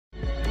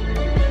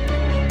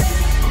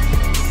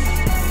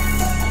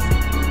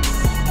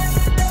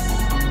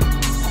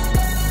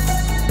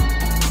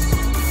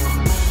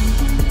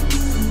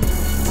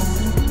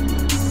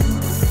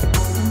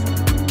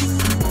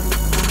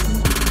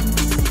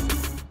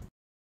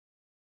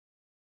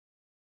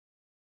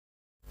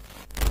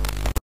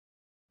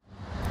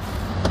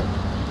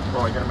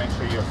bro. I gotta make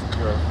sure you're...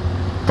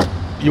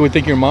 You would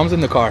think your mom's in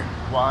the car.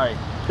 Why?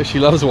 Because she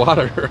loves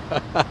water.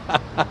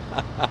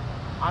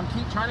 I'm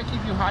trying to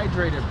keep you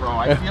hydrated, bro.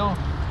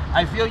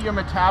 I feel your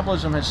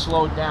metabolism has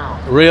slowed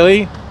down.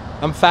 Really?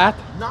 I'm fat?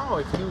 No,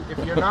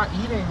 if you're not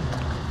eating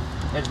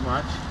as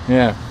much.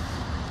 Yeah.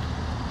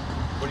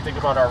 What do you think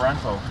about our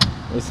rental?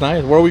 It's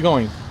nice. Where are we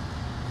going?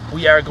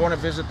 We are going to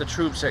visit the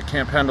troops at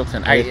Camp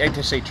Pendleton. I hate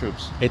to say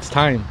troops. It's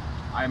time.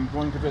 I'm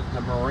going to visit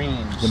the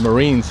Marines. The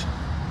Marines.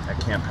 At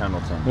Camp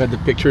Pendleton. We have the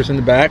pictures in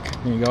the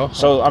back. There you go.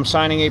 So I'm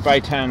signing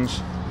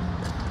 8x10s.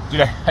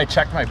 Dude, I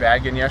checked my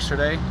bag in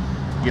yesterday.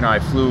 You know, I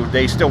flew.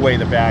 They still weigh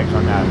the bags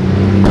on that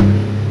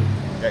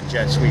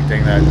jet suite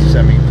thing, that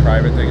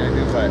semi-private thing I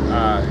do. But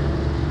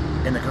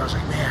and the girl's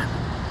like, man,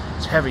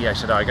 it's heavy. I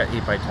said, oh, I got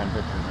 8x10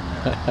 pictures in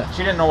there. She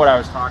didn't know what I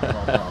was talking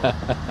about, though.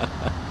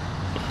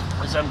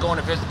 I said, I'm going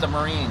to visit the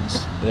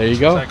Marines. There you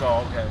go. She's like,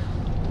 oh, okay.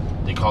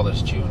 They call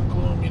this June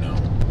gloom, you know.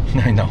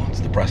 I know, it's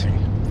depressing.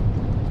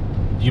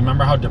 Do you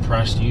remember how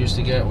depressed you used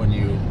to get when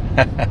you...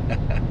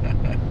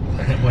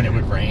 when it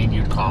would rain,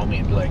 you'd call me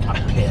and be like,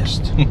 I'm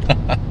pissed.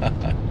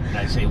 And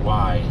I'd say,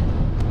 why?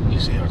 You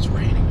say, oh, it's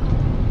raining.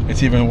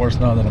 It's even worse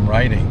now that I'm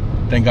riding.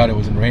 Thank God it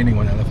wasn't raining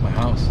when I left my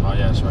house. Oh,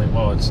 yeah, that's right.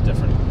 Well, it's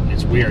different.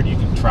 It's weird. You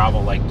can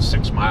travel like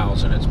 6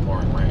 miles and it's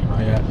pouring rain,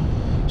 right?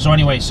 Yeah. So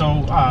anyway,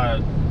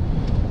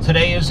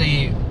 today is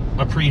a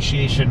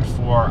appreciation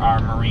for our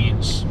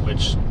Marines,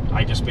 which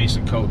I just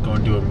basically go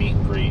and do a meet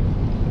and greet.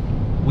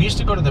 We used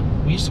to go to the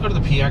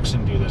PX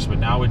and do this, but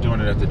now we're doing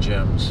it at the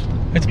gyms.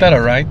 It's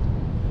better, right?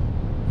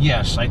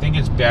 Yes, I think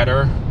it's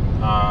better.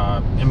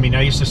 I mean,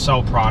 I used to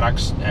sell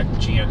products at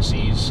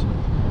GNCs,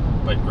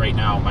 but right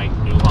now my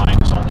new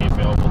line is only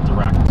available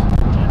direct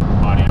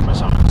and on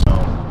Amazon. So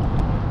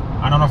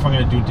I don't know if I'm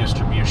going to do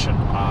distribution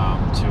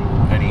to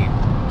any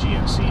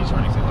GNCs or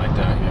anything like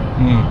that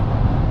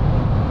yet.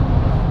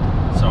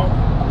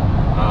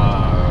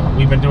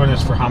 We've been doing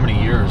this for how many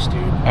years,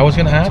 dude? I was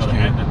going to ask you.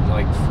 Ended,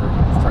 like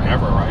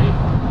forever, right?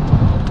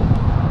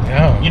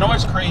 Yeah. You know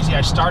what's crazy?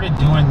 I started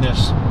doing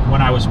this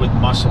when I was with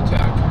Muscle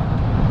Tech.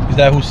 Is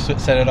that who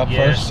set it up first?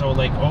 Yeah, so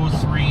like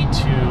 03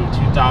 to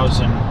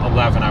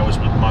 2011, I was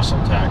with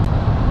Muscle Tech.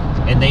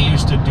 And they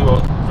used to do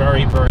a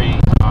very, very...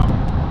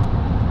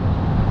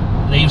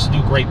 they used to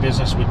do great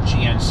business with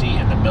GNC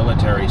in the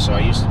military, so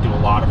I used to do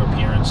a lot of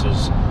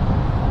appearances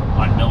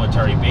on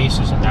military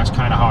bases, and that's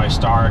kind of how I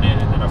started.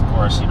 And then, of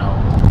course, you know,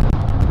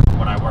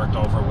 when I worked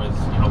over with,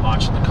 you know,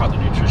 launching the Cutler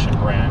Nutrition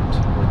brand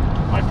with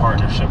my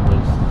partnership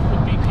with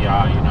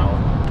BPI, you know,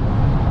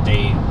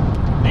 they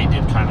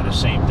did kind of the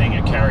same thing.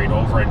 It carried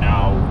over, and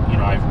now, you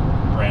know, I've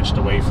branched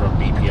away from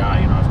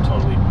BPI. You know,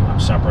 I'm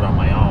separate on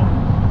my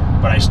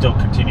own, but I still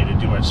continue to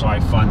do it. So I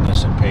fund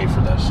this and pay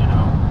for this, you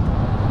know.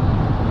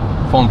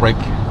 Phone break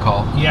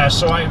call. Yeah.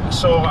 So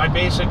I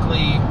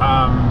basically.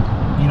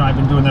 You know, I've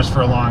been doing this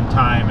for a long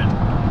time, and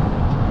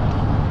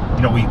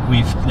you know,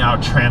 we've now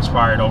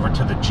transpired over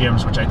to the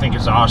gyms, which I think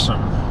is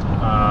awesome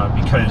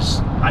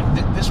because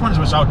this one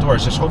was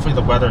outdoors. Just hopefully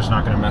the weather's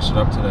not going to mess it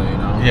up today, you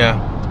know. Yeah.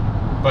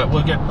 But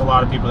we'll get a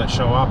lot of people that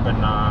show up,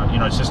 and you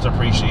know, it's just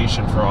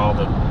appreciation for all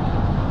the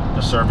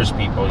service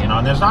people, you know.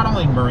 And there's not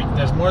only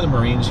there's more than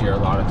Marines here a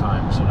lot of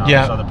times, you know.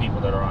 Yeah. There's other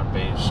people that are on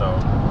base, so.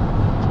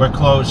 We're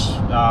close.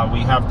 We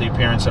have the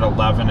appearance at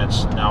 11.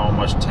 It's now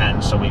almost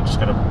 10, so we just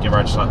got to give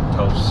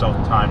ourselves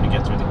time to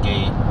get through the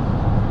gate.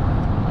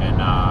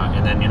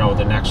 And then, you know,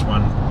 the next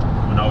one,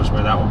 who knows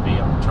where that will be.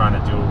 I'm trying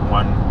to do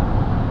one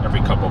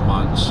every couple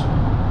months.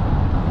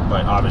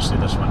 But obviously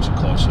this one's the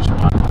closest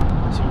one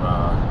to,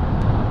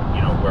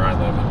 you know, where I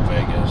live in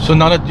Vegas. So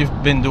now that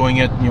you've been doing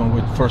it, you know,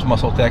 with first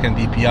Muscle Tech and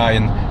BPI,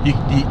 and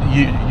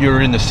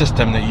you're in the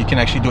system that you can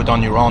actually do it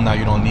on your own now.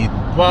 You don't need...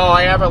 Well,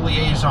 I have a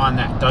liaison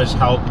that does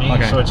help me,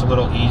 okay. So it's a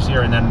little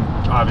easier. And then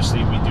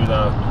obviously we do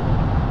the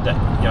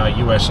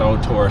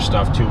USO tour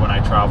stuff too when I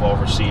travel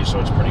overseas, so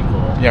it's pretty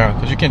cool. Yeah,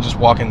 because you can't just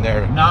walk in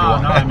there. No,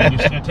 I mean,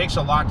 it takes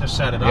a lot to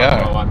set it up,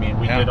 yeah. though. I mean,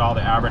 we did all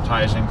the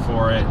advertising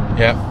for it.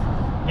 Yeah.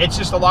 It's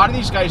just a lot of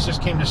these guys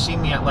just came to see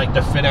me at like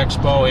the Fit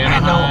Expo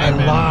Anaheim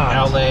and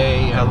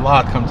LA. A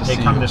lot come to see you.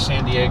 They come to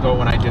San Diego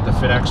when I did the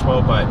Fit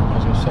Expo, but I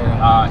was gonna say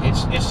that.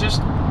 It's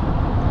just,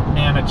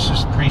 man, it's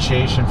just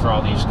appreciation for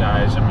all these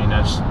guys. I mean,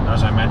 as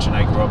I mentioned,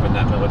 I grew up in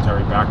that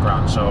military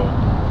background, so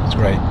it's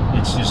great.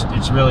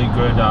 It's really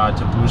good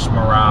to boost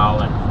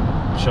morale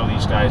and show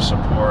these guys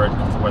support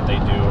for what they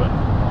do,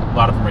 and a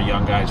lot of them are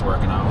young guys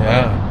working out.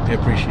 Yeah, they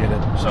appreciate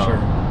it. So,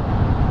 sure.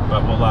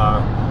 But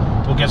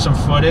we'll get some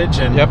footage,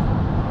 and yep.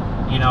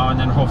 You know, and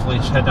then hopefully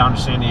head down to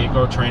San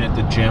Diego, train at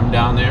the gym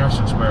down there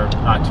since we're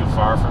not too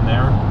far from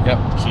there. Yep.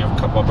 See a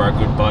couple of our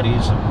good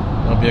buddies, and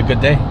it'll be a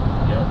good day.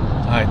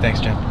 Yep. All right, thanks,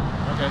 Jim.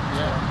 Okay.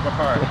 Yeah. What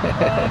part?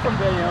 From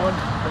Bayonne.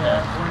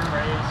 Yeah. Born and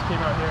raised.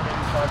 Came out here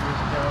maybe 5 years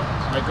ago.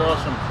 My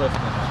girl's from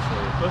Clifton,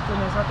 actually. Clifton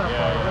is not that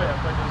far away. I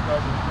played those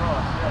guys in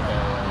cross.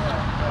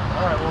 Yeah.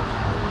 All right. Well,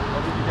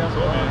 I'll leave you guys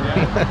alone.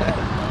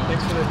 Yeah.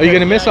 Thanks for the Are you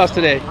gonna miss us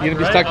today? You gonna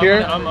be stuck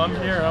here? I'm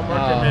here. I'm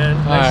working, man.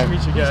 All Nice right. to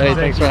meet you guys. Hey,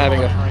 thanks for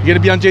having us. You're gonna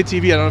be on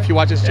JTV. I don't know if you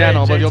watch this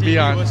channel, but you'll be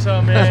on. What's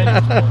up,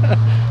 man?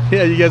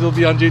 Yeah, you guys will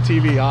be on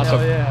JTV. Awesome.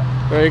 Hell yeah.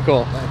 Very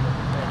cool.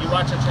 You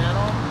watch a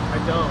channel? I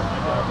don't.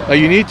 Oh,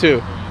 you need to.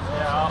 Yeah,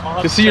 I'll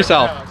have To see check it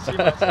yourself. out, see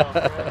myself,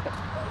 right?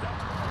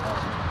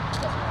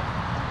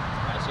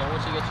 So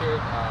once you get your,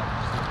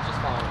 just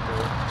follow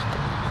through.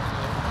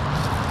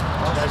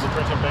 You guys are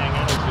drinking Bang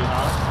Energy,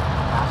 huh?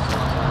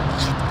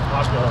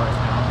 Popular right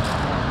now.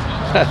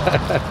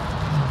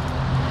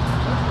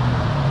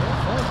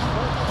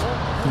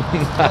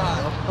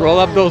 Roll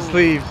up those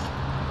sleeves.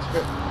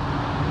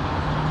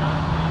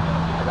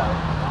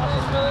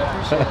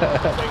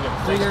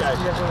 Thanks, guys.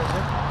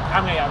 I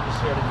mean, I'm just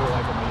here to do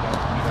like a meetup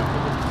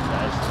with you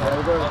guys.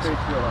 We're going to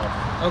take you off.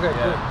 Okay,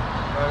 cool.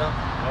 Right on.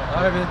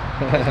 All right, man.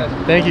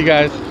 Thank you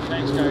guys.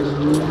 Thanks, guys.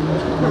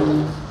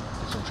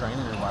 Some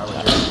training or why we're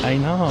here. I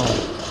know.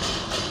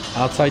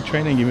 Outside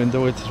training, even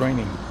though it's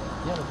raining.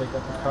 Yeah, but they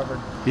got them covered.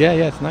 Yeah,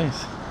 it's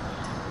nice.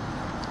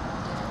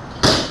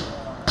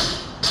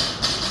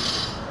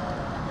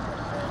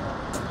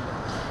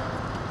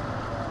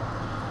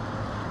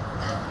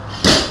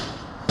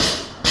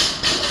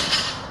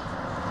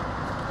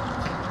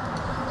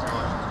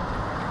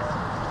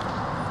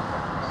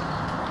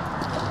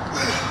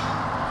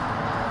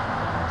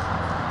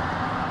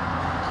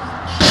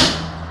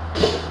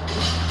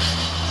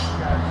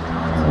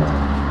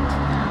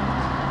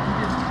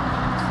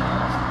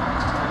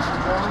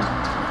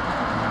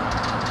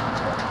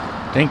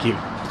 Thank you.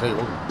 Hey,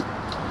 welcome.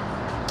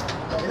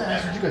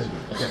 That's what you guys do.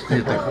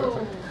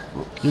 Okay.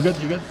 You good?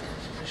 You good?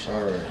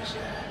 All right.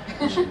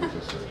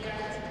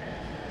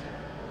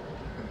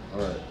 All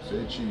right.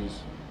 Say cheese.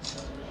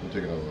 We'll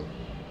take it over.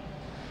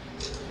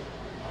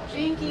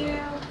 Thank you. You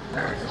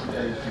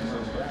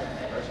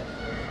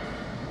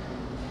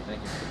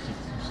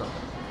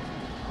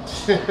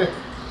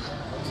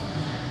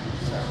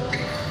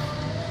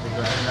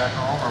going back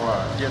home or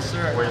what? Yes,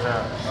 sir. Where's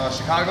that?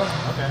 Chicago.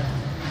 Okay.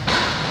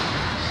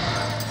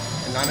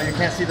 And I know you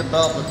can't see the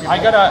belt, but people... I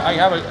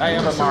have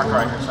a marker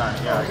I can sign.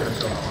 Yeah, I got it.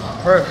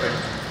 Perfect.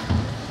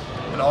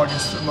 In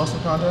August, muscle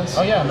contest.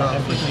 Oh yeah, the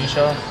MPT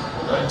show.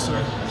 Yes,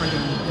 sir.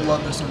 Freaking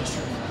love this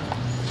industry.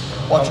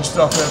 Watch your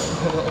stuff a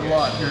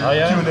lot. Your Oh,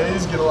 yeah?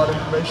 Q&As, get a lot of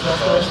information off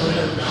there. It's really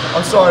good.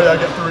 I'm sorry I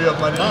got 3 of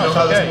them. I didn't know it's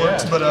how okay, this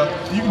works, yeah. but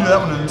you can do that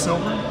one in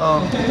silver.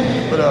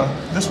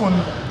 This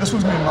one's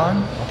gonna be mine.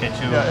 Okay,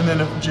 2. Yeah, and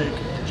then Jake.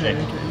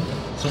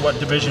 So what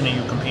division are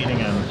you competing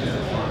in?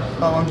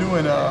 I'm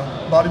doing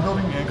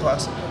bodybuilding and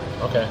classic.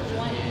 Okay.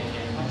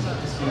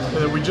 And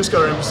then we just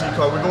got our NPC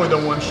card. We've only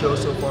done 1 show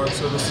so far,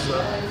 so this is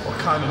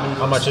kind of new.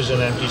 How much does an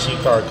NPC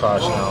card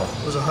cost now?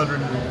 It was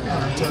 110.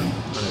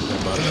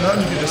 There's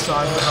nothing you can just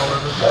sign,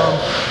 however.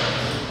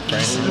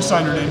 Just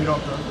sign your name. You don't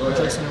have to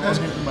address anyone. I was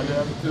giving it to my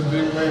dad.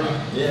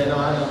 Yeah, no,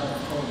 I know.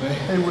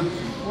 Hey, when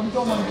you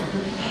don't mind the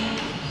picture?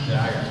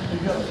 Yeah, I got it. You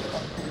got it.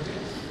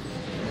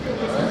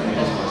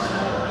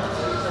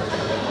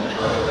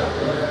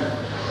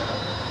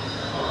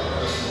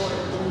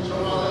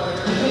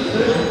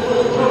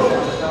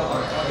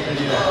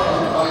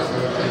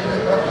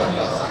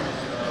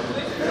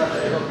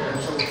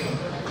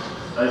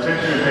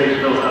 Attention Bay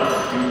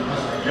Fieldhouse.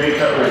 Jay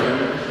Cutler is in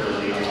the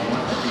facility. If you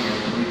want to see him,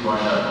 please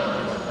find out.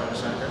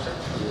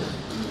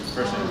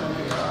 First name,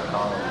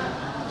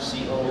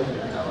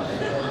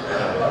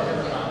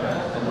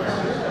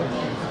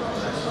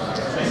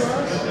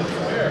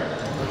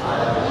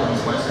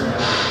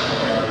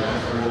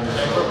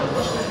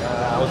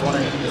 I was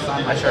wondering if you could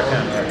sign. I sure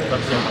can.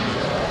 Let's see.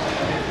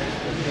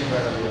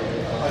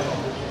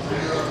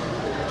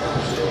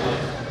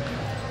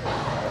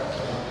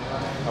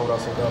 I would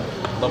also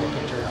love a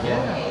picture.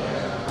 Yeah.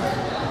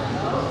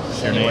 Is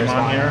your name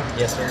on here?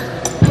 Yes, sir.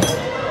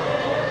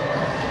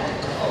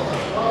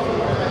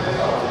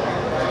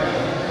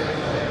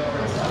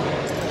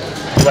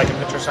 You like a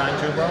picture signed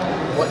too, bro?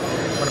 What?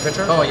 Want a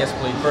picture? Oh, yes,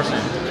 please. First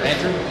name.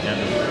 Andrew?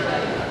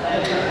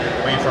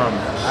 Where are you from?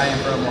 I am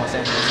from Los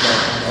Angeles,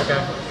 California.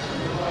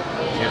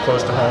 Okay. You're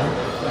close to home?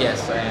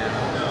 Yes, I am.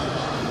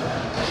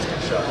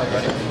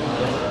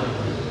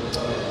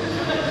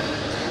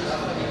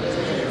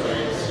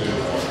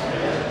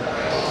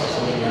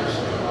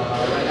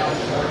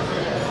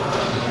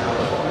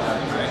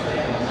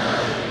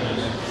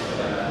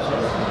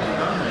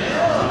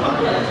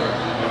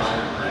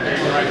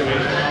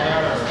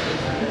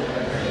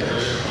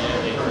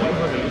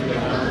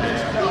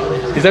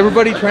 Is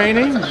everybody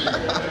training?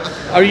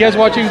 Are you guys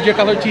watching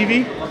Cutler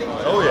TV?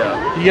 Oh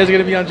yeah. You guys are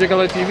gonna be on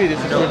Cutler TV. This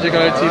is for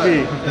Cutler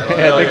TV.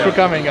 Yeah, thanks for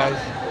coming, guys.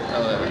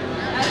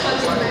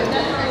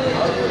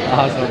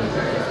 Awesome.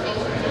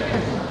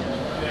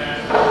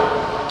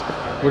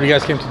 What do you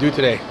guys came to do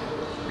today?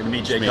 Gonna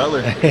meet Jay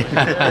Cutler.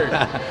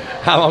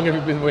 How long have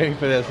you been waiting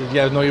for this? Did you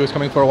guys know he was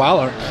coming for a while,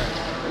 or?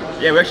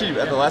 Yeah, we actually,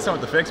 at the last time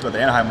with the fix, but the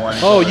Anaheim one.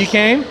 Oh, you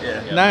came?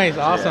 Yeah. Nice,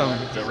 awesome.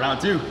 So round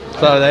 2.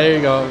 So there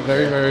you go.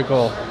 Very, very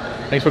cool.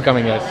 Thanks for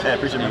coming, guys. Yeah,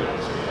 appreciate it.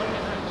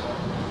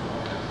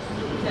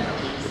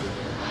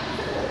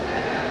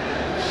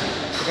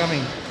 For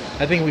coming.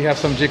 I think we have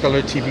some Jay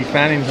Cutler TV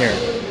fan in here.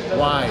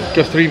 Why?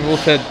 Because 3 people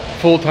said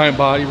full-time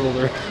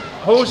bodybuilder.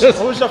 Who's a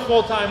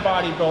full-time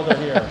bodybuilder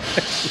here?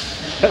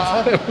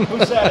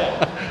 Who said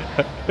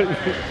it?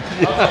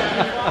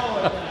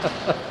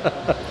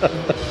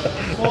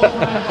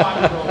 Full-time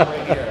bodybuilder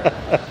right here.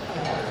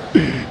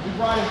 We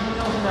brought his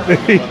meals and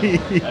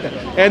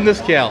everything. And the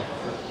scale.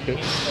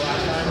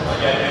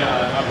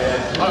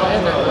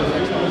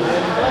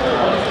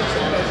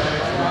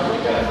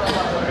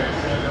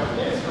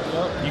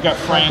 You got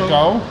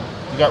Franco,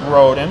 you got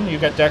Roden, you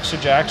got Dexter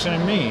Jackson,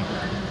 and me.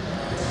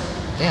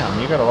 Damn,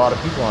 you got a lot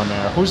of people on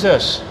there. Who's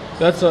this?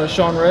 That's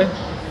Sean Ray.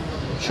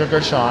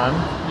 Sugar Sean.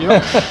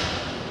 Yep.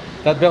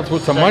 That belt's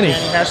worth some money.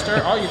 Danny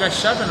Hester. Oh, you got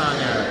 7 on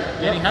there.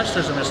 Danny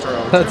Hester's a Mr.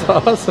 O. That's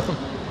awesome.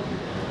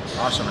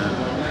 Awesome, man. All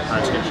right,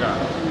 let's get a shot.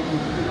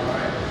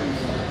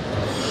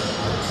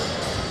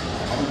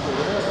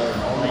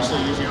 Are you still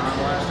using your arm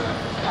blaster?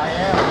 I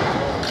am.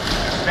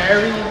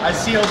 Very. I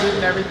sealed it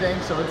and everything,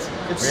 so it's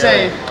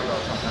safe.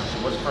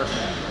 What's the first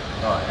name?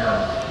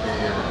 Aaron.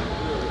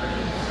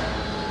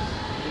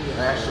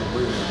 Actually,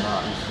 believe it or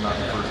not, this is not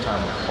the first time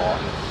we've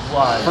talked.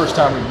 Why? First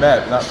time we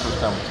met, not the first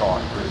time we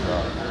talked. But,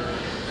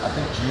 I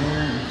think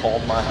Junior, you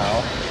called my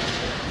house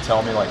to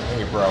tell me like,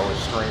 hey bro, is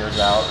Stringer's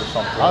out or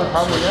something. Oh,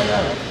 probably, yeah.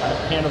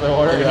 Handle the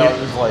order. You know,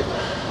 it was like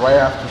right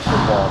after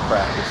football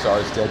practice, so I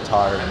was dead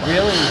tired. And my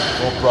Really?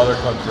 little brother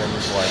comes in,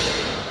 he's like,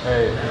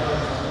 hey,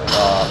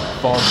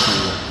 phone to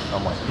you.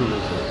 I'm like, who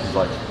is it? He's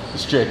like,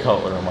 it's Jay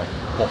Cutler. I'm like,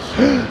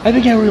 bullshit. I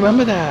think I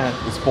remember that.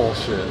 It's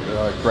bullshit. And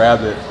I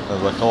grabbed it. I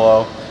was like,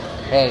 hello.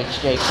 Hey, it's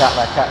Jay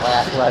Cutler, Cutler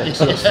Athletics.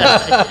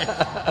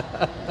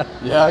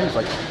 Yeah, he's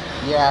like,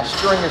 Yeah,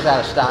 Stringer's out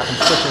of stock. I'm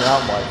switching it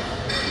out, Mike.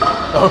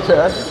 okay,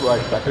 I just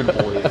like, I couldn't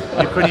believe it.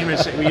 You couldn't even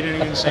say, you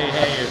didn't even say,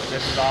 hey,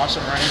 this is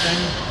awesome or anything?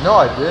 No,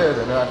 I did,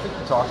 and then I think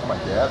we talked to my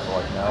dad for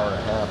like an hour and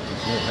a half.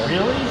 Me and him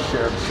Really?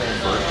 shared the same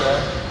birthday.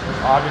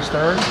 August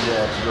 3rd?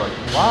 Yeah, so you're like,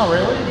 Wow,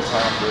 really?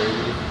 Tom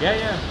Brady.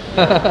 Yeah.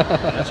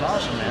 That's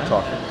awesome, man.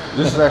 Talking.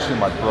 This is actually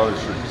my brother's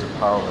shirt. He's a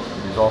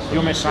powerlifter. He's also. You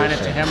want me to sign it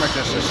to him or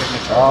just a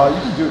signature?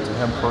 You can do it to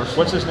him personally.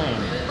 What's his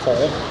name? Cole.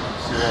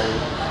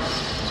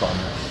 It's on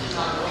there.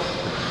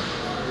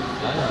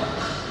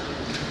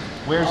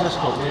 Where's this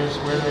go?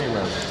 Where do they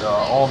live?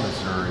 All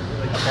Missouri.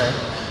 Okay.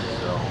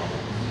 So,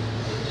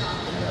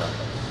 yeah.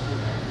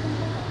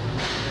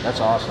 That's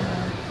awesome,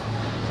 man.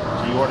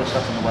 So you order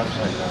stuff from the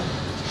website then?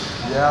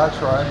 Yeah, I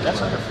tried. That's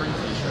like a free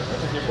t-shirt.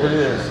 That's a different. It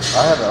is. I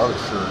have another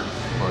shirt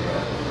for the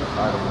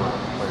Idle Work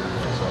players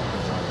and stuff.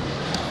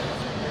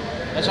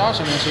 That's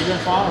awesome, man. So you've been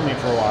following me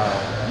for a while.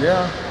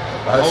 Yeah.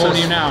 How old are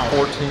you now?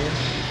 14.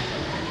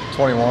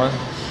 21.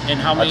 And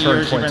how many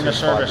years you been in the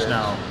service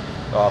now?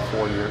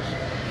 4 years.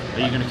 Are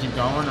you going to keep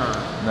going or?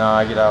 No,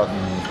 I get out in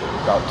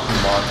about 2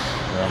 months.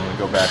 And I'm going to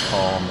go back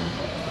home. And,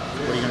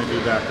 What are you going to do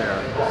back there?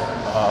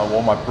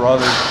 well, my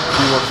brother,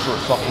 he works for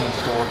a supplement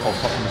store called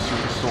Supplement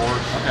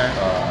Superstores. Okay.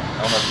 I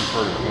don't know if you've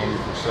heard of Andy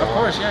Purcell. Of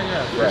course, yeah.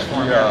 First he,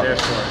 form, yeah, their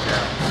stores,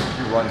 yeah.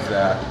 He runs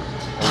that.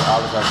 And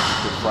I was actually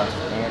good friends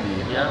with Andy.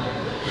 Yeah.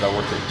 Because I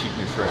worked at Cheap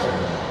Nutrition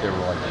and they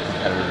were like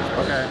competitors.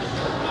 Okay.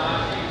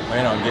 I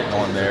ended up getting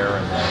on there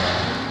and then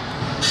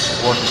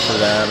working for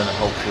them and then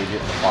hopefully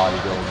getting the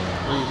bodybuilding.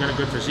 Well, you've got a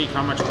good physique.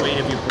 How much weight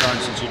have you put on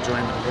since you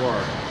joined the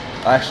Corps?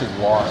 I actually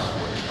lost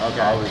weight.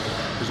 Okay.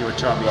 Because you were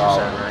chubby, you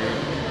said, right?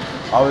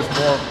 I was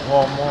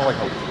more like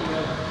a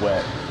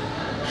wet.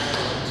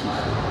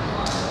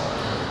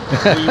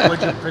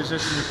 What'd your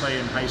position you play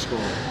in high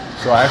school?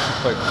 So I actually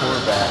played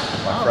quarterback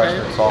my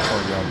freshman and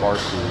sophomore year on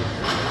varsity.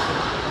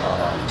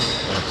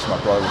 My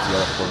brother was the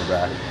other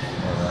quarterback,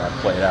 and then I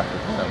played after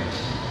him.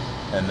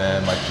 And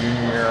then my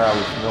junior year, I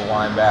was middle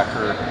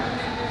linebacker,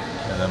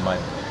 and then my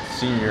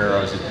senior year,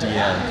 I was a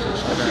DN, so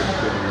just kept getting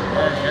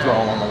bigger,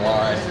 throwing on the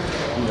line.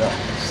 Yeah.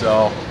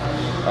 So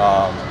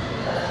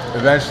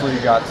eventually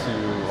got to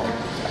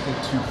I think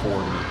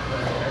 240,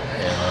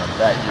 and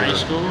that year High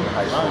school?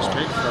 High school. Wow, it's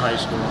big for high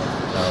school.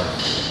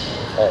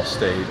 All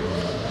state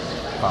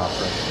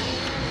conference.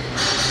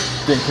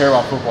 Didn't care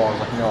about football. I was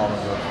like, I'm gonna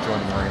go join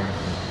the Marines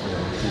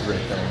and do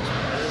great things.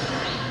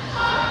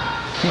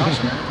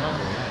 Awesome, man.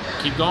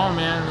 Keep going,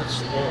 man. We're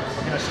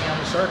gonna see on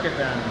the circuit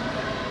then.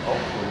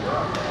 Hopefully,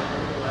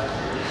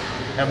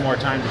 Have more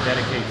time to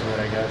dedicate to it,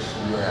 I guess.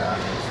 yeah,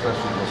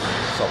 especially with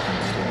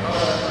supplements going on,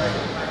 right?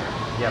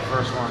 Yeah,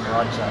 first one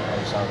runs that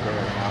place out there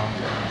now.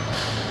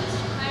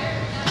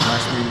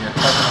 Nice meeting you.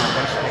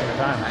 Thanks for taking the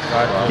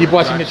time. Keep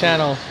watching the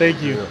channel.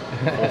 Thank you.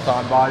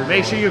 Full-time body.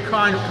 Make sure you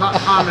comment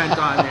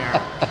on there.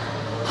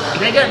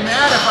 They get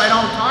mad if I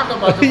don't talk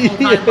about the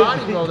full-time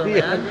bodybuilder,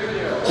 man.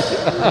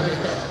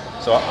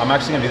 So I'm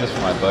actually gonna do this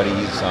for my buddy.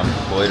 He's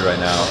employed right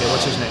now. Okay,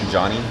 what's his name?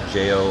 Johnny,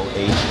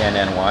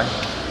 Johnnny.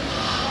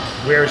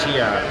 Where is he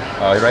at?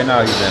 Right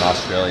now he's in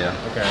Australia.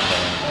 Okay.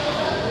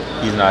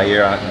 he's not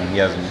here, and he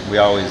hasn't.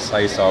 I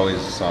used to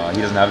always.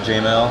 He doesn't have a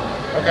Gmail.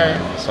 Okay.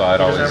 So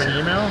I'd always. Does he have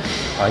an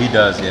email? He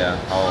does, yeah.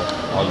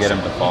 I'll get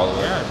him to follow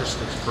it. Yeah,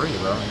 just it's free,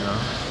 bro. You know.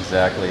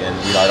 Exactly, and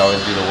I'd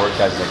always do the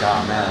workouts. He's like,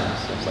 oh man,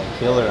 it's like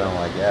killer. And I'm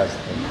like, yes.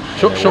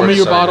 Show me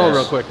your bottle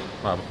real quick.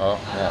 Oh,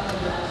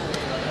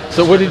 yeah.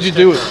 So what did you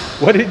do?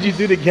 What did you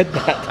do to get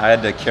that? I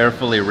had to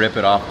carefully rip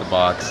it off the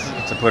box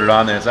to put it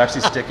on there. It's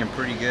actually sticking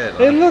pretty good.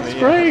 It looks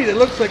great. It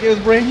looks like it was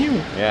brand new.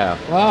 Yeah.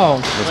 Wow.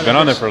 It's been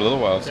on there for a little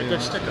while They're too.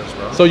 good stickers,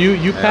 bro. So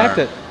you packed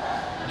it.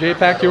 Jay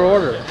packed your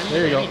order.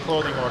 There you Any go.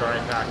 clothing order I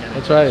pack in.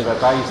 That's right. I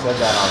thought you said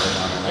that on it.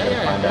 I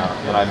gotta find out.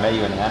 When I met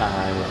you in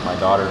Anaheim with my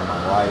daughter and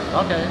my wife.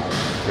 Okay. I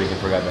freaking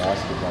forgot to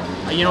ask you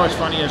about it. You know what's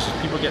funny is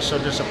people get so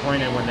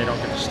disappointed when they don't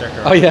get the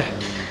sticker. Oh yeah.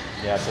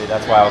 Yeah, see,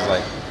 that's why I was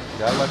like,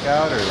 did I look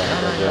out or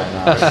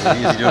like,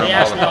 he's doing They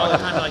it ask me all the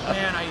time. time, like,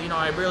 man,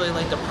 I really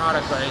like the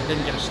product, but I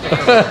didn't get a sticker.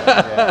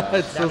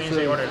 That's That so means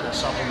they silly. ordered the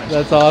supplements.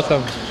 That's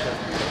awesome.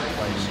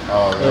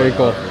 Oh, really? Very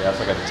cool. Yeah,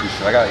 so I got the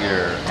t-shirt. I got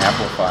your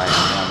amplifying.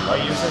 Oh,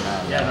 you use it?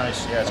 Yeah,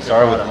 nice. Yeah, I it's good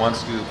started with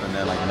product. 1 scoop, and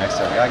then like the next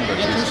time, I can go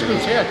 2 Yeah, 2 scoops.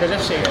 scoops, yeah, because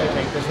it's safe to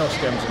take. There's no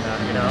stims in that,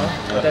 you know?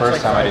 The That's first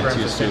like time I did 5 2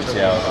 grams of scoops,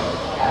 citrus. yeah, I was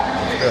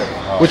like, good.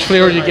 Oh. Which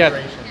flavor did you get?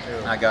 Hydration,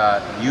 too. I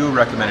got, you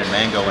recommended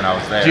mango when I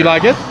was there. Did you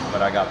like it?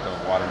 But I got the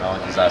watermelon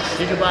because that's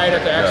Did you buy it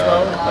at the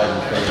expo?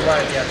 Did you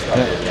buy it at the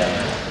expo?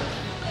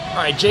 Yeah.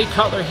 All right, Jay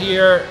Cutler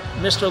here.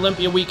 Mr.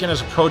 Olympia weekend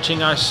is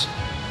approaching us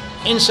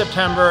in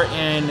September,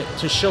 and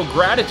to show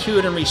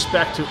gratitude and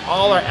respect to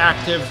all our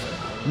active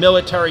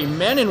military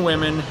men and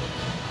women,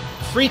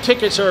 free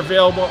tickets are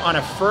available on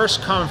a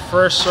first come,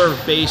 first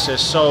served basis.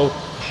 So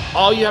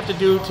all you have to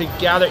do to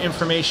gather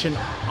information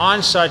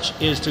on such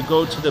is to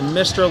go to the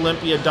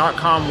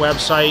MrOlympia.com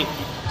website,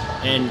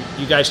 and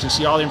you guys can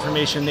see all the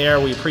information there.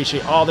 We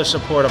appreciate all the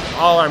support of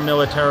all our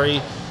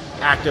military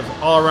active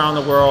all around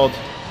the world.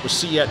 We'll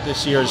see you at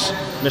this year's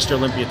Mr.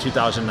 Olympia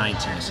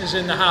 2019. This is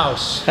in the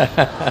house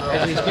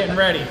as he's getting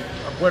ready.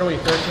 What are we,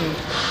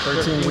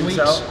 13 weeks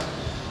out.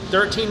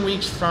 13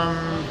 weeks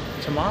from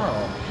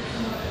tomorrow.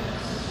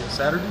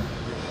 Saturday?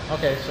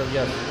 Okay, so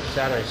yes,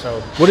 Saturday.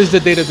 So What is the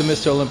date of the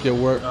Mr. Olympia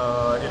work?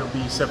 It'll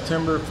be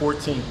September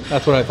 14th.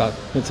 That's what I thought.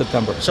 In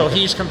September. so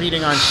he's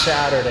competing on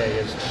Saturday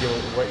is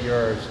what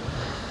you're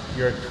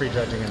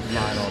prejudging in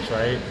finals,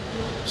 right?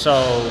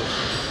 So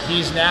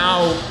he's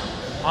now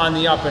on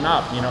the up and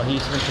up. You know,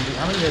 he's been competing.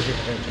 How many years have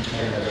you been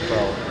competing as a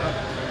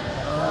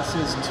pro?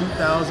 Since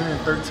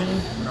 2013.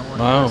 When I won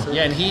Wow. the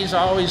Yeah, and he's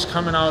always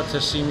coming out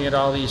to see me at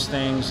all these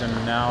things, and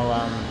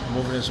now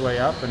moving his way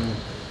up and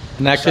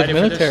An active excited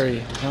for this. military,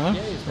 huh?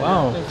 Yeah, he's been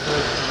Wow. active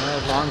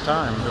for a long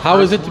time. How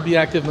is it to be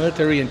active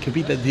military and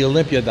compete at the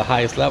Olympia at the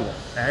highest level?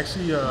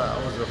 Actually, I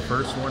was the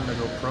first one to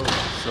go pro,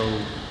 so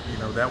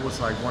that was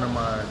like one of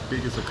my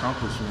biggest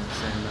accomplishments,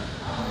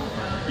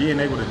 and being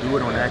able to do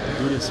it on active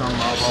duty is something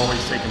I've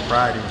always taken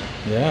pride in.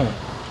 Yeah.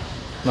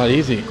 Not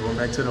easy. Going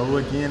back to the O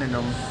again, and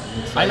I'm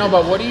excited. I know,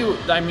 but what do you?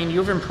 I mean,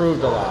 you've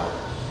improved a lot,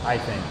 I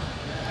think,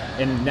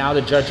 and now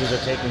the judges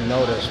are taking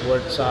notice.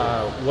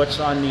 What's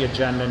on the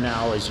agenda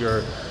now?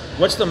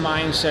 What's the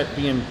mindset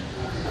being?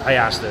 I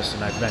asked this,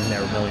 and I've been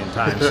there a million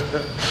times.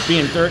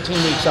 Being 13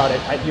 weeks out,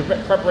 your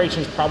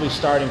preparation's probably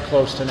starting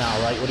close to now,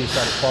 right? What do you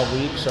start at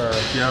 12 weeks or?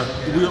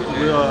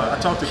 Yeah, I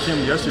talked to Kim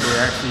yesterday.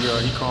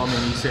 Actually, he called me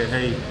and he said,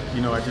 "Hey,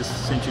 I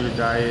just sent you the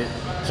diet."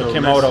 So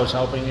Kim Odo's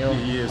helping you?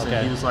 He is, okay.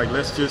 And he was like,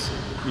 "Let's just,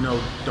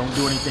 don't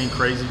do anything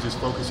crazy. Just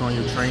focus on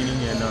your training."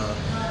 And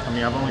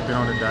I've only been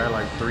on the diet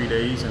like 3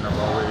 days, and I've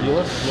already. You're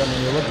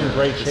looking in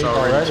great shape it's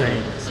already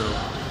already. changed, so.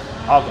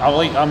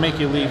 I'll make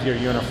you leave your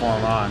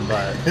uniform on,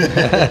 but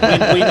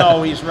we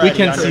know he's ready. We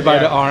can see by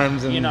the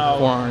arms and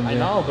forearms. I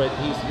know, but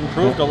he's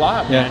improved a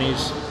lot, Yeah. man.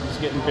 He's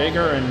getting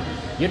bigger, and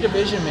your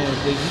division, man,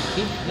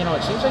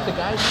 it seems like the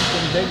guys keep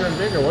getting bigger and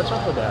bigger. What's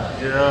up with that?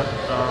 Yeah,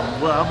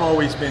 well, I've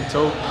always been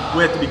told.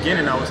 Well, at the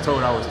beginning, I was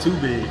told I was too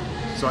big,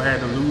 so I had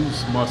to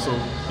lose muscle.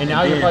 And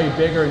now you're probably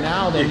bigger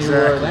now than you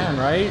were then,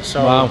 right?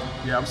 So wow.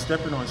 Yeah, I'm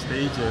stepping on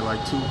stage at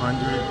like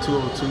 200,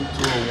 202,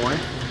 201,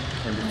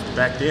 and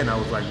back then I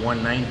was like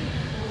 190.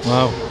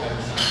 Wow.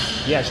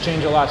 Yeah, it's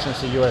changed a lot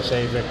since the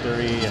USA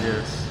victory, and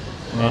Yes.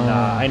 And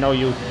I know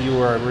you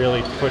were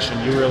really pushing.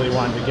 You really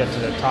wanted to get to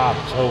the top.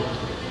 So,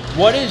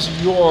 what is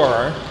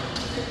your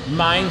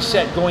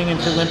mindset going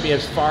into Olympia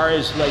as far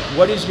as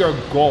what is your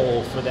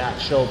goal for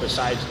that show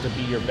besides to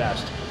be your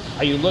best?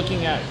 Are you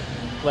looking at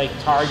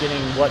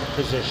targeting what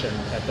position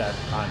at that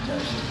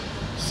contest?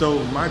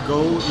 So my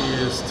goal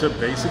is to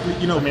basically,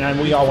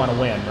 we all want to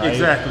win, right?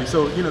 Exactly.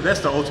 So that's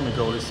the ultimate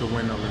goal is to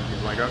win the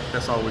Olympia.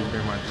 That's always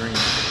been my dream.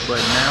 But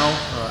now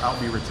I'll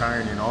be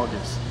retiring in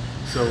August.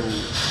 So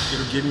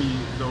it'll give me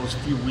those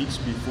few weeks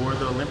before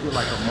the Olympia,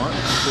 like a month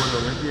before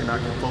the Olympia, and I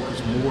can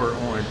focus more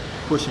on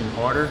pushing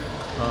harder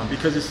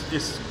because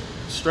it's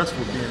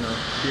stressful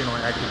being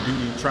on active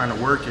duty, trying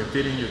to work and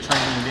fit in your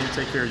training, then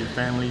take care of your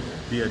family,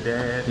 be a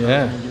dad.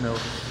 Yeah.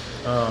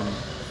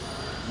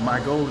 my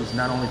goal is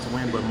not only to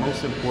win, but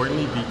most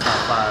importantly, be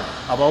top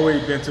 5. I've already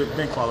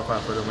been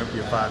qualified for the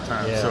Olympia 5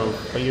 times. Yeah. So,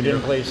 but you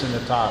didn't place in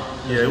the top.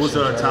 Yeah, it was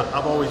a right? top.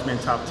 I've always been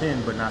top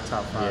 10, but not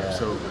top 5. Yeah.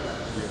 So,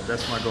 yeah,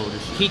 that's my goal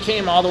this year. He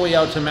came all the way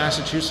out to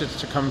Massachusetts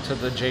to come to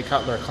the Jay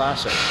Cutler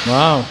Classic.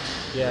 Wow.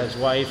 Yeah, his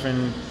wife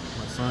and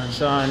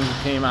son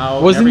came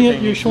out. Wasn't he at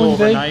your show in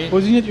Vegas? overnight.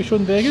 Wasn't he at your show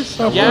in Vegas?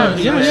 Yeah,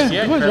 he was, he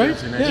was,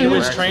 right? Yeah, he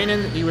was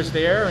training. He was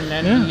there, and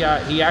then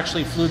he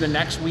actually flew the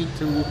next week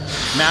to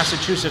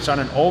Massachusetts on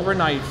an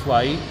overnight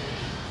flight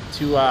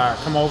to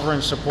come over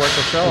and support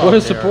the show. What out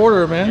a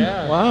supporter, man!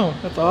 Yeah. Wow,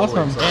 that's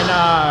awesome.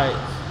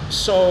 And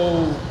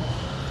so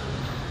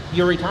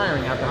you're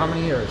retiring after how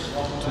many years?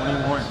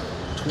 21.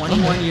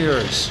 21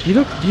 years. You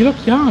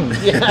look young.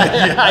 Yeah,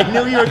 I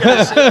knew you were going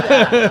to say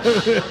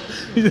that.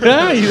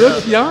 Yeah, you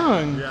look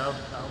young. Yeah,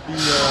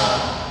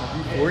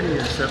 I'll be 40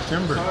 in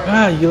September.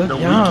 Ah, you look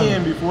young. The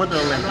weekend before the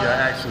Olympia,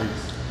 actually.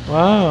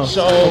 Wow.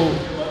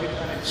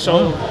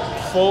 So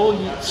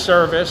full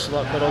service, a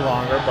little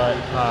longer, but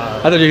I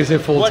thought you were going to say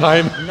full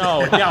time.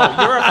 No,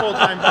 you're a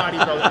full-time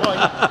bodybuilder. Well,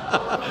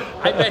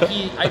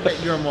 I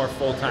bet you're more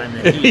full-time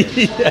than he is.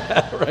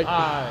 Yeah,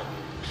 right.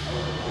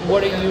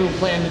 What do you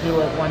plan to do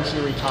once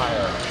you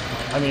retire?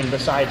 I mean,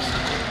 besides,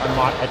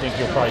 I think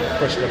you'll probably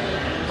push the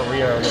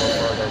career a little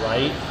further,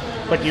 right?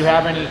 But do you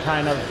have any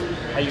kind of,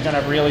 are you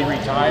going to really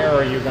retire,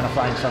 or are you going to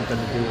find something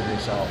to do with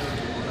yourself?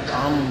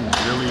 I'm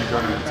really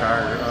going to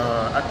retire.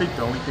 I think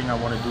the only thing I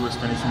want to do is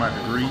finish my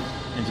degree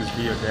and just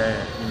be a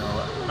dad. You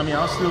know, I mean,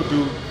 I'll still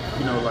do,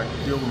 like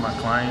deal with my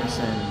clients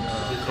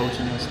and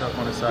coaching and stuff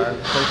on the side.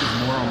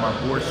 Focus more on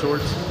my board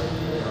shorts.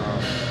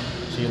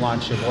 So you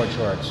launched your board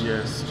shorts.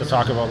 Yes. So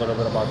talk about a little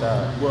bit about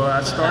that. Well,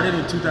 I started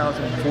in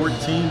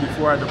 2014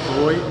 before I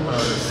deployed the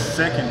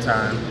second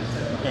time,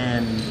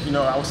 and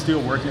I was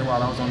still working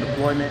while I was on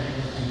deployment.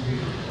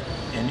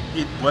 And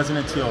it wasn't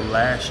until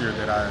last year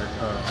that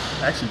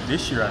actually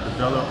this year, I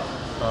developed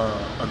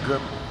a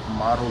good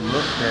model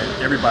look that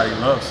everybody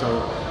loves.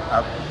 So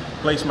I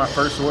placed my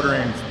first order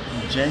in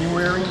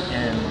January,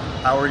 and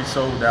I already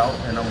sold out,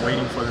 and I'm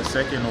waiting for the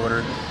second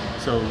order.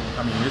 So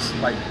I mean,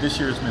 this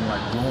year has been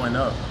like blowing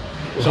up.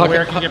 So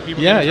where can you get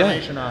people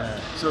information on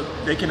it? So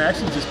they can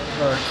actually just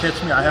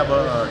catch me. I have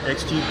a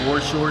XG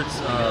Board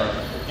Shorts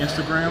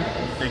Instagram.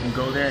 They can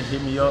go there and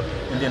hit me up.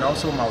 And then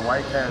also my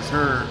wife has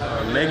her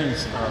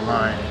leggings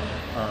line,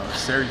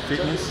 Semper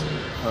Fitness.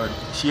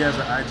 She has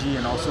an IG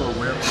and also a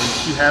web.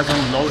 She has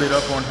them loaded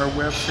up on her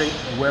website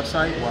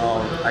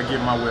while I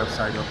get my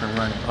website up and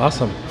running.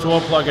 Awesome. So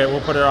we'll plug it.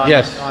 We'll put it on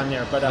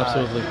there. But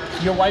absolutely.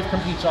 Your wife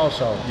competes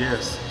also.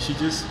 Yes, she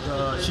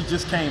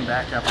just came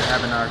back after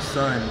having our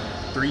son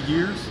 3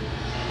 years.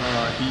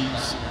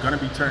 He's gonna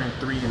be turning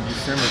 3 in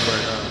December,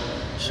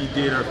 but she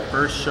did her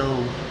first show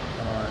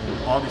in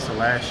August of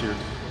last year.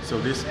 So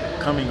this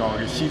coming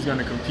August, she's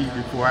gonna compete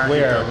before I hit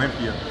the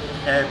Olympia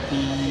at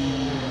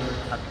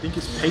I think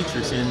it's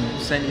Patriots in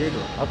San Diego.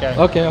 Okay.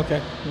 Yeah.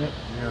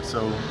 Yeah.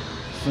 So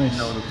nice.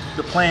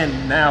 The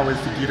plan now is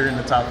to get her in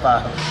the top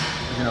 5.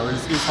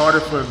 It's harder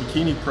for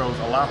bikini pros,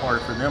 a lot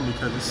harder for them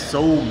because there's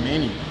so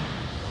many.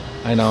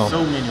 I know.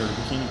 So many of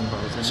the bikini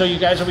pros. So you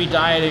guys will be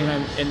dieting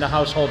in the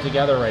household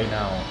together right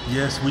now?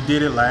 Yes, we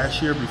did it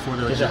last year before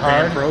the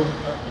Japan Pro.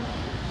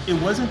 It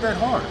wasn't that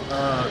hard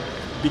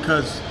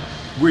because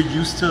we're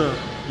used to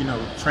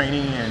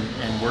training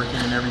and working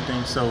and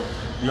everything. So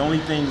the only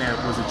thing that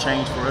was a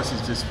change for us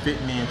is just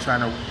fitting in, trying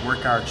to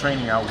work our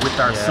training out with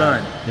our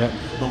son. Yep.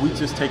 But we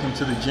just take him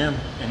to the gym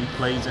and he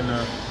plays in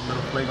the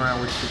little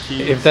playground with the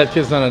kids. If that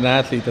kid's not an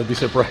athlete, I'd be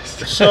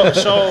surprised. So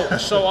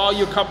all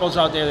you couples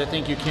out there that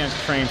think you can't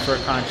train for a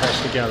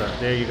contest together,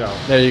 there you go.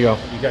 There you go.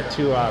 You got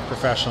 2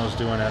 professionals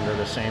doing it under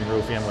the same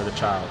roof and with a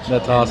child. So.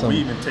 That's awesome. We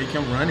even take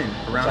him running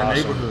around the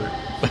neighborhood.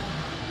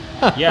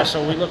 Yeah,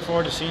 so we look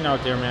forward to seeing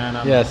out there, man.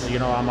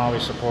 I'm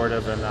always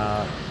supportive, and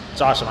it's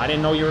awesome. I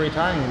didn't know you were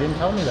retiring. You didn't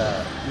tell me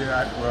that.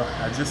 Yeah,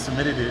 I just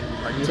submitted it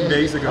like 2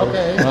 days ago.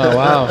 Okay. Oh,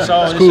 wow.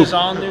 So Scoop. This is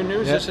all new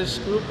news. Yep. This is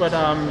Scoop, but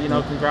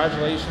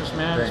congratulations,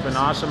 man. Thanks. It's been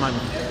awesome.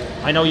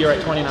 I know you're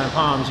at 29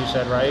 pounds. You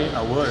said, right?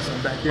 I was.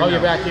 I'm back here. Oh, now.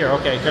 you're back here.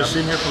 Okay. I've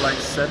been here for like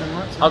 7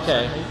 months.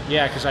 Okay.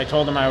 Yeah, because I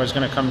told him I was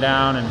going to come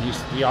down, and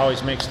he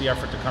always makes the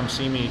effort to come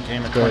see me. He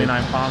came at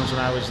 29 pounds when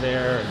I was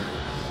there. And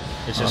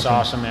it's just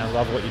awesome, man.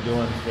 Love what you're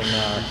doing.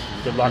 And,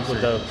 good luck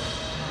with the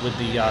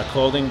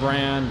clothing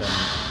brand, and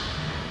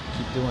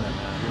keep doing it,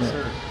 man. Yes,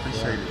 sir.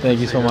 Appreciate it. Thank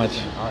you so much.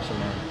 Awesome,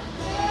 man.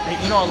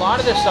 Hey, a lot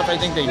of this stuff I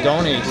think they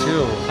donate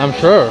too. I'm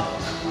sure.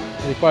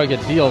 They probably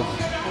get deals.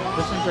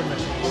 Listen to me.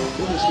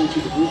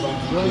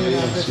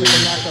 This is a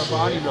natural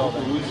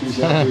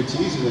bodybuilder. After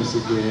teasing us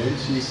again,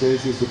 she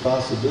says there's a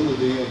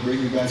possibility of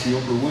bringing back the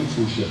Oprah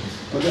Winfrey show,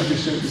 but under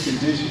certain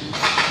conditions.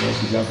 Well,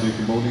 she's out there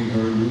promoting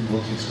her new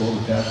book. It's called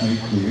The Path Made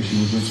Clear. She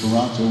was in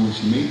Toronto when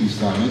she made these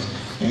comments,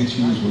 and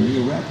she was wearing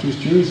a Raptors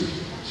jersey.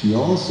 She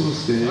also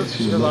said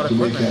she would love to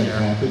make that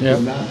happen,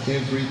 but not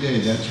every day.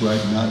 That's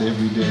right, not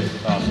every day.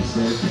 She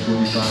said for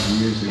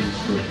 25 years it was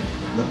perfect.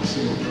 Let me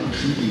see what on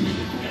TV.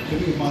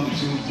 Putting him on the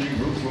 2 and 3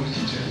 Road Force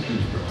and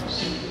Champions Bros.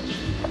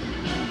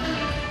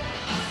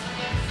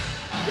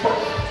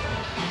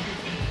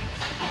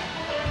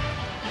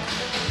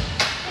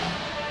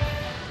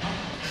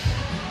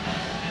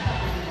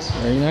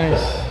 Very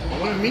nice. I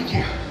want to meet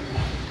you.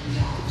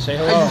 Say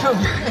hello.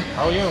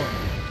 How are you?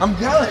 I'm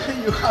jealous of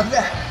you. How's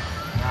that?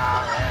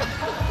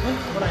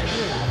 What I do?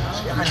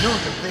 I know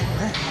it's a thing,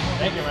 man.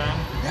 Thank you, man.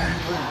 Yeah,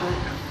 it's good.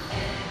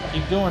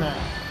 Keep doing it.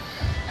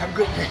 Have a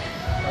good day.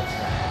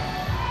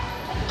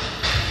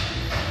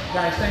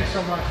 Guys, thanks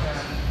so much, man.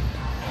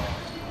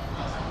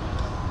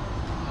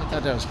 I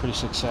thought that was pretty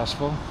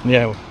successful.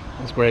 Yeah,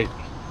 that's great.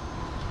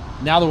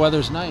 Now the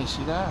weather's nice,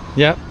 see that?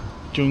 Yep.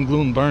 June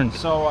gloom burned.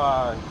 So,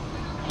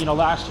 you know,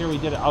 last year we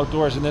did it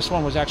outdoors, and this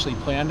one was actually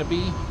planned to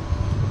be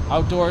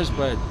outdoors,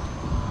 but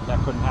that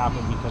couldn't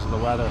happen because of the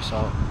weather. So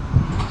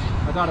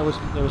I thought it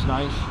was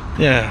nice.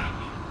 Yeah,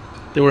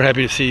 they were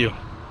happy to see you. Yeah,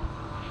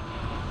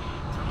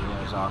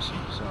 it was awesome.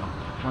 So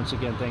once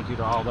again, thank you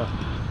to all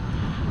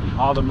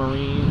the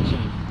Marines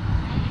and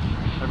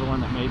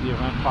everyone that made the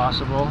event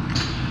possible.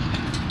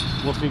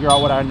 We'll figure out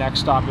what our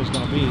next stop is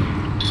going to be.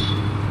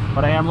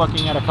 But I am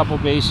looking at a couple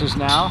bases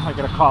now. I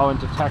got a call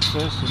into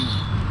Texas and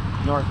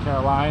North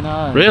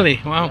Carolina. And, Really?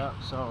 Wow. yeah,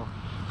 so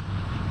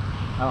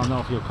I don't know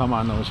if you'll come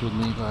on those with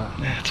me, but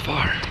Yeah, it's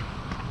far.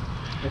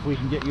 if we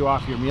can get you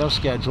off your meal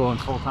schedule and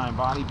full-time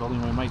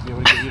bodybuilding, we might be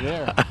able to get you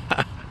there.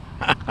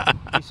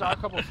 We saw a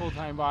couple of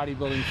full-time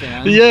bodybuilding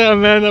fans. Yeah,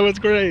 man, that was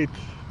great.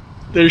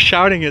 They're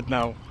shouting it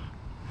now.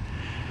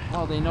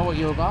 Well, they know what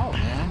you're about,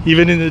 man.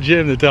 Even in the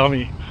gym, they tell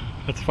me.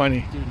 That's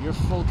funny. Dude, you're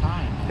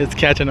full-time. It's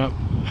catching up.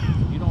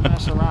 You don't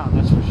mess around,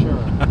 that's for sure.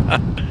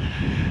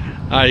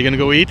 Alright, you gonna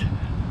go eat?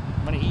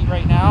 I'm gonna eat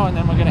right now, and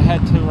then we're gonna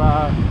head to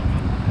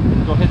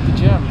go hit the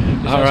gym.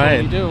 All That's right.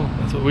 what we do.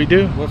 That's what we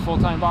do. We're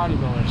full-time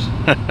bodybuilders.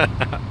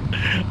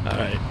 All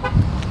right.